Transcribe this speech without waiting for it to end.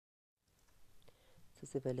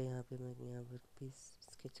सबसे पहले यहाँ पे मैं यहाँ वर्क पीस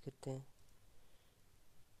स्केच करते हैं।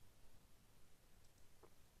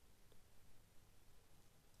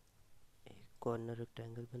 एक कॉर्नर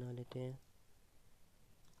रेक्टेंगल बना लेते हैं।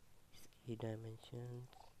 इसकी डायमेंशन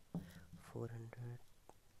 400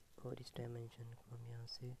 और इस डायमेंशन को हम यहाँ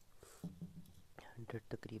से 100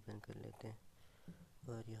 तकरीबन कर लेते हैं।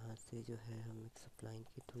 और यहाँ से जो है हम एक सप्लाइन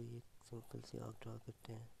के थ्रू एक सिंपल सी आर्क ड्रा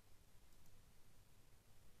करते हैं।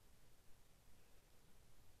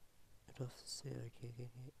 रफ से आइडिया के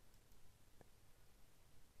लिए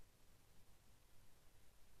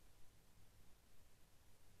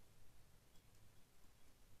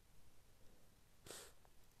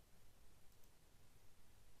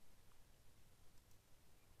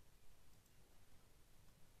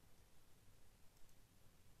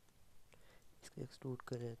इसको एक्सट्रूड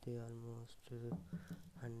कर रहे थे ऑलमोस्ट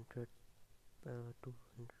 100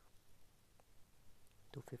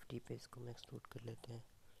 250 पे इसको हम एक्सट्रूड कर लेते हैं।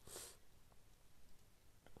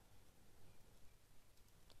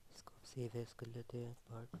 इसको सेव एज कर लेते हैं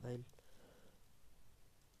पार्ट फाइल।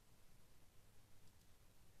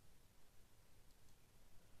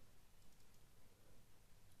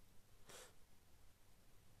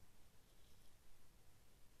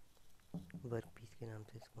 वर्क पीस के नाम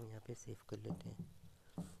से इसको यहाँ पे सेव कर लेते हैं।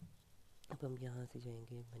 अब हम यहाँ से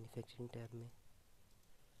जाएंगे मैन्युफैक्चरिंग टैब में।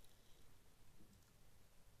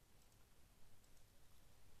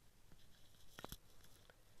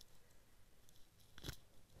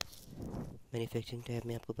 मैन्युफैक्चरिंग टैब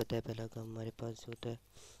में आपको पता है पहला काम हमारे पास जो होता है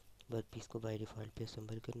वर्क पीस को बाय डिफ़ॉल्ट पे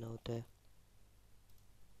असेंबल करना होता है।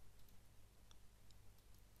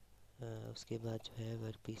 उसके बाद जो है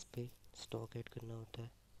वर्क पीस पे स्टॉक ऐड करना होता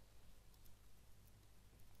है।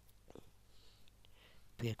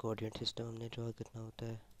 फिर कोऑर्डिनेट सिस्टम हमने ड्रा करना होता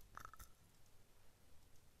है।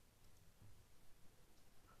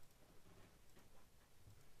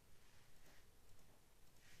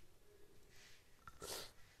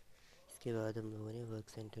 इसके बाद हम लोगों ने वर्क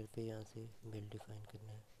सेंटर पे यहाँ से मिल डिफ़ाइन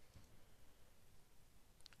करना है।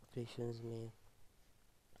 ऑपरेशंस में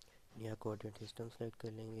यहाँ कोऑर्डिनेट सिस्टम सेलेक्ट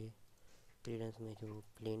कर लेंगे। क्लियरेंस में जो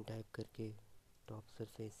प्लेन टाइप करके टॉप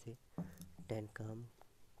सरफेस से 10 का हम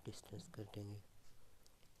डिस्टेंस कर देंगे।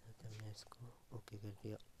 यहाँ से हमने इसको ओके कर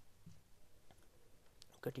दिया।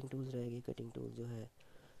 कटिंग टूल्स रहेगी। कटिंग टूल जो है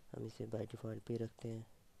हम इसे बाय डिफ़ॉल्ट पे रखते हैं।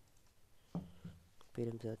 फिर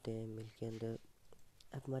हम जाते हैं मिल के अंदर।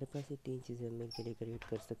 अब हमारे पास ये 3 चीज़ें हम मिल के लिए क्रिएट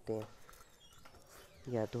कर सकते हैं।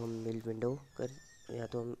 या तो हम मिल विंडो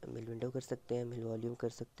कर सकते हैं, मिल वॉल्यूम कर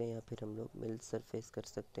सकते हैं, या फिर हम लोग मिल सरफेस कर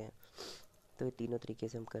सकते हैं। तो ये तीनों तरीके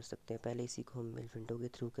से हम कर सकते हैं। पहले इसी को हम मिल विंडो के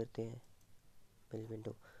थ्रू करते हैं। मिल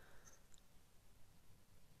विंडो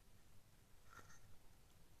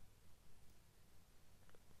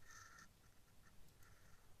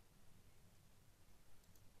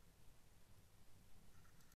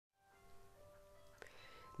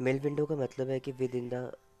मिल विंडो का मतलब है कि विद इन द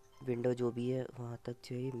विंडो जो भी है वहाँ तक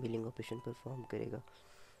जो है मिलिंग ऑपरेशन परफॉर्म करेगा।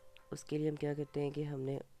 उसके लिए हम क्या करते हैं कि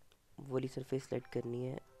हमने वो वाली सरफेस सेलेक्ट करनी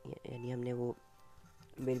है, यानी हमने वो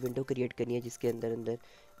मिल विंडो क्रिएट करनी है जिसके अंदर अंदर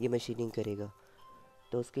ये मशीनिंग करेगा।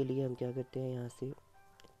 तो उसके लिए हम क्या करते हैं, यहाँ से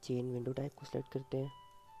चेन विंडो टाइप को सेलेक्ट करते हैं।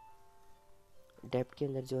 डेप्थ के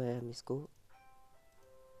अंदर जो है हम इसको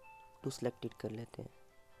टू सेलेक्टेड कर लेते हैं।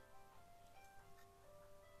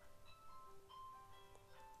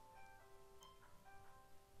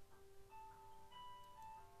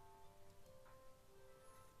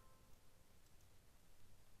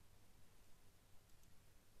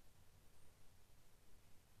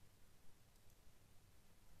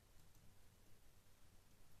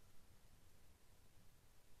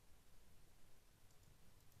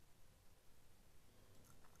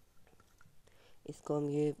 इसको हम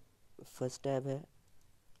ये फर्स्ट टैब है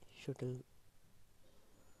शटल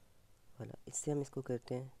वाला, इससे हम इसको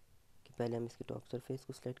करते हैं कि पहले हम इसकी टॉप सरफेस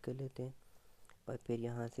को सिलेक्ट कर लेते हैं और फिर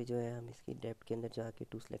यहाँ से जो है हम इसकी डेप्थ के अंदर जाके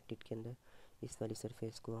टू सेलेक्टेड के अंदर इस वाली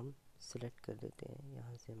सरफेस को हम सिलेक्ट कर देते हैं।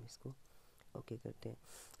 यहाँ से हम इसको ओके करते हैं।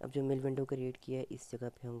 अब जो मिल विंडो क्रिएट किया है इस जगह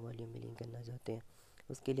पे हम वॉल्यूम मिलिंग करना चाहते हैं।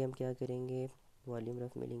 उसके लिए हम क्या करेंगे, वॉल्यूम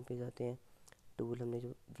रफ मिलिंग पे जाते हैं। टूल हमने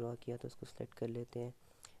जो ड्रॉ किया था उसको सिलेक्ट कर लेते हैं।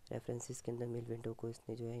 रेफरेंसेस के अंदर मिल विंडो को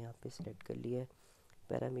इसने जो है यहाँ पे सिलेक्ट कर लिया है।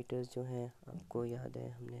 पैरामीटर्स जो हैं आपको याद है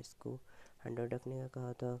हमने इसको 100 रखने का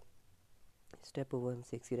कहा था। स्टेप ओवर हम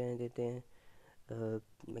 6 ही रहने देते हैं।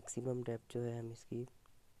 मैक्सिमम डेप्थ जो है हम इसकी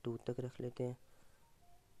 2 तक रख लेते हैं।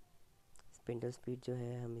 स्पिंडल स्पीड जो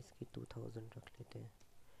है हम इसकी 2000 रख लेते हैं।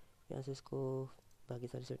 यहाँ से इसको बाकी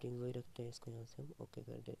सारी सेटिंग वही रखते हैं। इसको यहाँ से हम ओके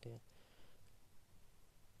कर देते हैं।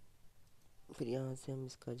 फिर यहाँ से हम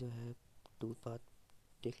इसका जो है टूल पाथ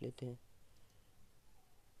देख लेते हैं।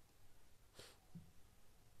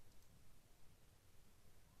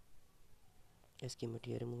 इसकी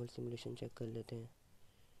मटेरियल रिमूवल सिमुलेशन चेक कर लेते हैं।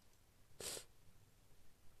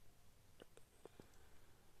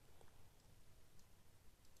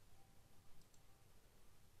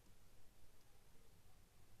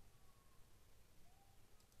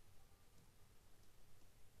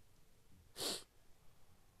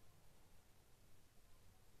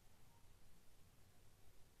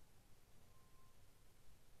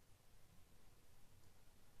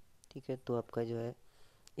 ठीक है, तो आपका जो है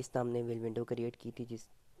इस नाम ने विल विंडो क्रिएट की थी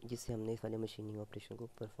जिससे हमने इस वाले मशीनिंग ऑपरेशन को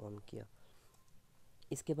परफॉर्म किया।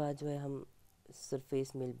 इसके बाद जो है हम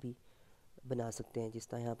सरफेस मिल भी बना सकते हैं। जिस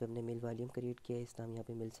तरह यहाँ पे हमने मिल वॉल्यूम क्रिएट किया है, इस तरह हम यहाँ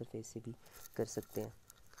पे मिल सरफेस से भी कर सकते हैं।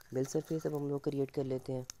 मिल सरफेस अब हम लोग क्रिएट कर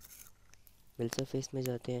लेते हैं। मिल सरफेस में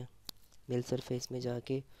जाते हैं, मिल सरफेस में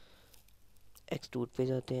जाके एक्सट्रूड पे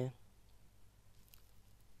जाते हैं।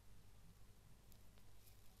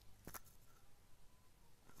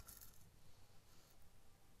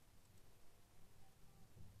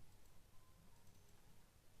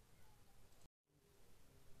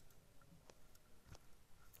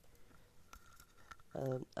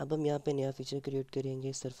 अब हम यहाँ पे नया फीचर क्रिएट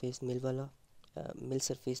करेंगे, सरफेस मिल वाला। मिल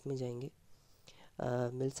सरफेस में जाएंगे।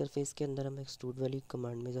 मिल सरफेस के अंदर हम एक्सट्रूड वाली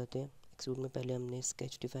कमांड में जाते हैं। एक्सट्रूड में पहले हमने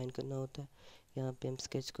स्केच डिफ़ाइन करना होता है। यहाँ पे हम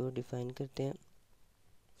स्केच को डिफ़ाइन करते हैं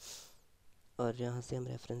और यहाँ से हम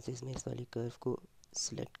रेफरेंसेस में इस वाली कर्व को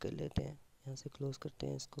सिलेक्ट कर लेते हैं। यहाँ से क्लोज़ करते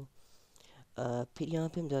हैं इसको। फिर यहाँ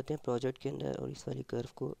पे हम जाते हैं प्रोजेक्ट के अंदर और इस वाली कर्व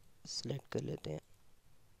को सिलेक्ट कर लेते हैं।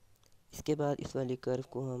 इसके बाद इस वाली कर्व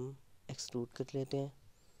को हम एक्सट्रूड कर लेते हैं,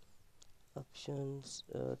 ऑप्शंस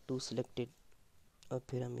टू सिलेक्टेड, और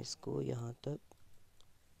फिर हम इसको यहाँ तक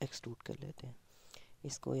एक्सट्रूड कर लेते हैं।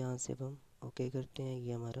 इसको यहाँ से हम ओके करते हैं।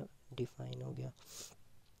 ये हमारा डिफ़ाइन हो गया।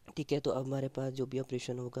 ठीक है, तो अब हमारे पास जो भी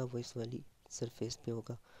ऑपरेशन होगा वो इस वाली सरफेस पे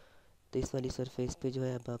होगा। तो इस वाली सरफेस पे जो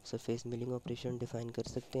है अब आप सरफेस मिलिंग ऑपरेशन डिफ़ाइन कर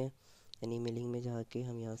सकते हैं। यानी मिलिंग में जाके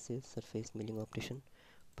हम यहाँ से सरफेस मिलिंग ऑपरेशन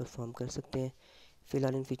परफॉर्म कर सकते हैं।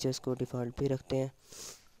 फ़िलहाल इन फीचर्स को डिफ़ॉल्ट पे रखते हैं।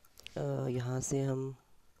 यहाँ से हम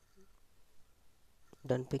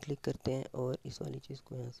डन पे क्लिक करते हैं और इस वाली चीज़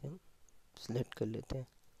को यहाँ से हम सिलेक्ट कर लेते हैं।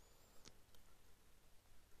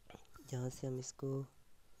 यहाँ से हम इसको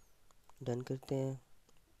डन करते हैं।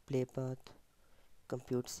 प्ले पाथ,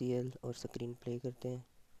 कंप्यूट सीएल और स्क्रीन प्ले करते हैं।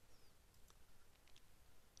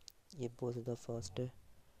 ये बहुत ज़्यादा फास्ट है।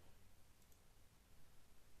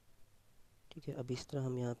 ठीक है, अब इस तरह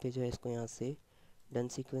हम यहाँ पे जो है इसको यहाँ से डन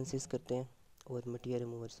सीक्वेंसेस करते हैं और मटेरियल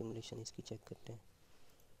रिमूवर सिमुलेशन इसकी चेक करते हैं।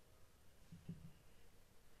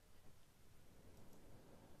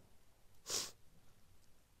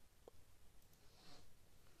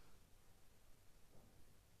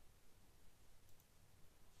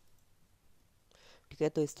 ठीक है,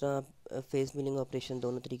 तो इस तरह आप फेस मिलिंग ऑपरेशन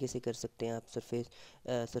दोनों तरीके से कर सकते हैं। आप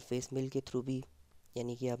सरफेस मिल के थ्रू भी,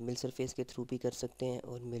 यानी कि आप मिल सरफेस के थ्रू भी कर सकते हैं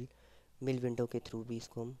और मिल विंडो के थ्रू भी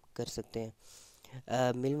इसको हम कर सकते हैं।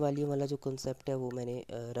 मिल वॉल्यूम वाला जो कॉन्सेप्ट है वो मैंने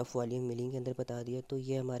रफ़ वॉल्यूम मिलिंग के अंदर बता दिया। तो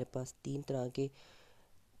ये हमारे पास तीन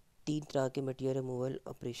तरह के मटेरियल रिमूवल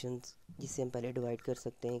ऑपरेशंस जिससे हम पहले डिवाइड कर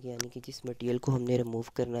सकते हैं कि यानी कि जिस मटेरियल को हमने रिमूव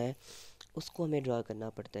करना है उसको हमें ड्रा करना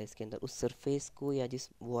पड़ता है इसके अंदर, उस सरफेस को या जिस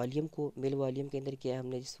वॉल्यूम को, मिल वॉल्यूम के अंदर क्या है,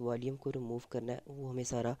 हमने जिस वॉल्यूम को रिमूव करना है वो हमें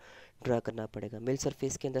सारा ड्रा करना पड़ेगा। मिल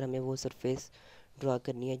सरफेस के अंदर हमें वो सरफेस ड्रा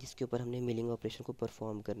करनी है जिसके ऊपर हमने मिलिंग ऑपरेशन को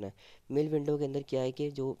परफॉर्म करना है। मिल विंडो के अंदर क्या है कि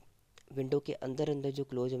जो विंडो के अंदर अंदर जो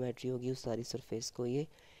क्लोज ज्योमेट्री होगी उस सारी सरफेस को ये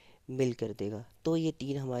मिल कर देगा। तो ये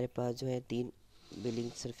तीन हमारे पास जो है तीन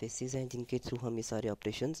मिलिंग सरफेसेस हैं जिनके थ्रू हम ये सारे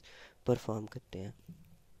ऑपरेशंस परफॉर्म करते हैं।